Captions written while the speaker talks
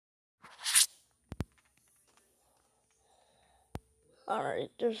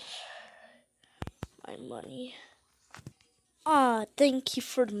Alright, there's my money. Thank you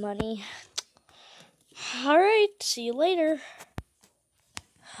for the money. Alright, see you later.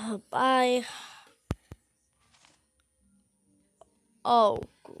 Bye. Oh,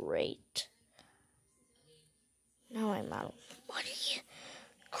 great. Now I'm out of money.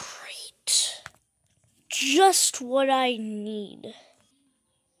 Great. Just what I need.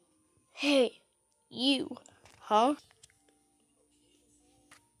 Hey, you, huh?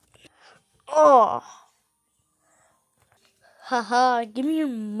 Oh. Haha, give me your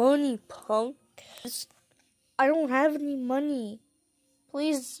money, punk. I don't have any money.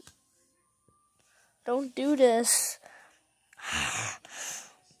 Please, don't do this.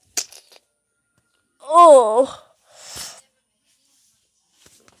 Oh.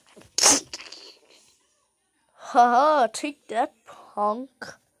 Haha, take that, punk.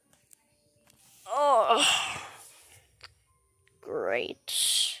 Oh. Great.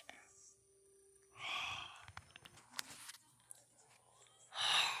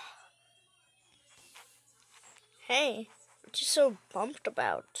 Hey, what you so bumped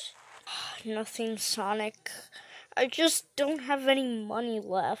about? Nothing, Sonic. I just don't have any money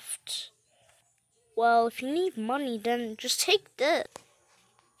left. Well, if you need money, then just take this.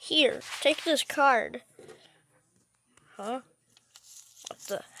 Here, take this card. Huh? What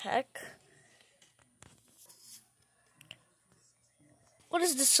the heck? What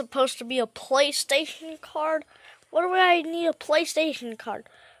is this supposed to be, a PlayStation card? What do I need a PlayStation card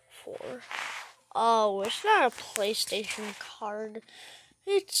for? Oh, it's not a PlayStation card.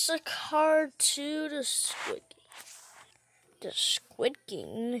 It's a card to the Squid Game. The Squid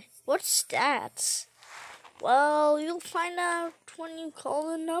Game? What's that? Well, you'll find out when you call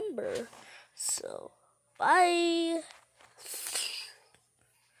the number. So, bye.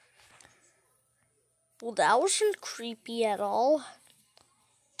 Well, that wasn't creepy at all.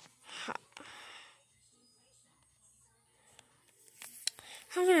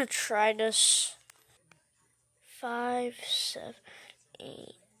 I'm gonna try this. 5, 7,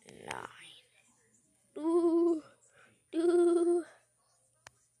 8, 9. Ooh.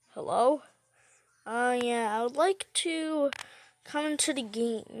 Hello? Yeah, I would like to come into the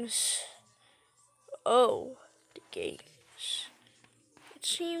games. Oh, the games. It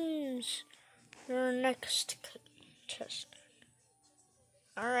seems you're next contestant.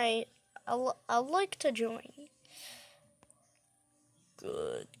 Alright, I'd like to join.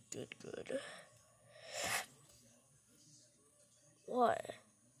 Good. What?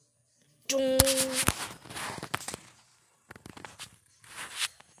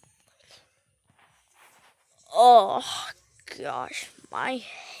 Oh, gosh, my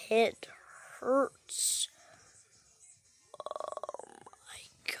head hurts. Oh, my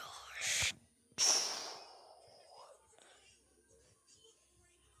gosh.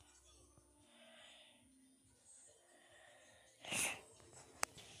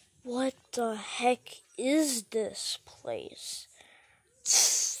 What the heck is this place?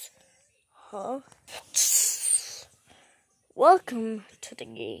 Huh? Welcome to the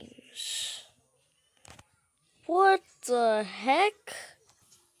games. What the heck?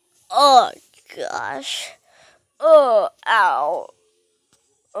 Oh, gosh. Oh, ow.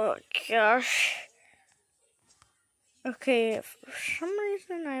 Oh, gosh. Okay, for some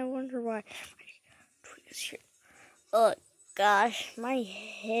reason I wonder why my twig is here. Oh, gosh, my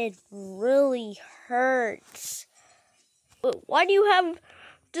head really hurts. But why do you have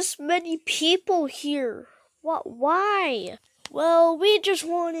this many people here? What? Why? Well, we just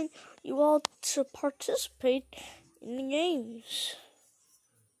wanted you all to participate in the games.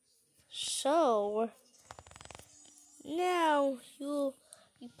 So, now you'll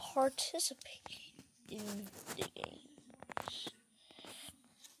be participating in the game.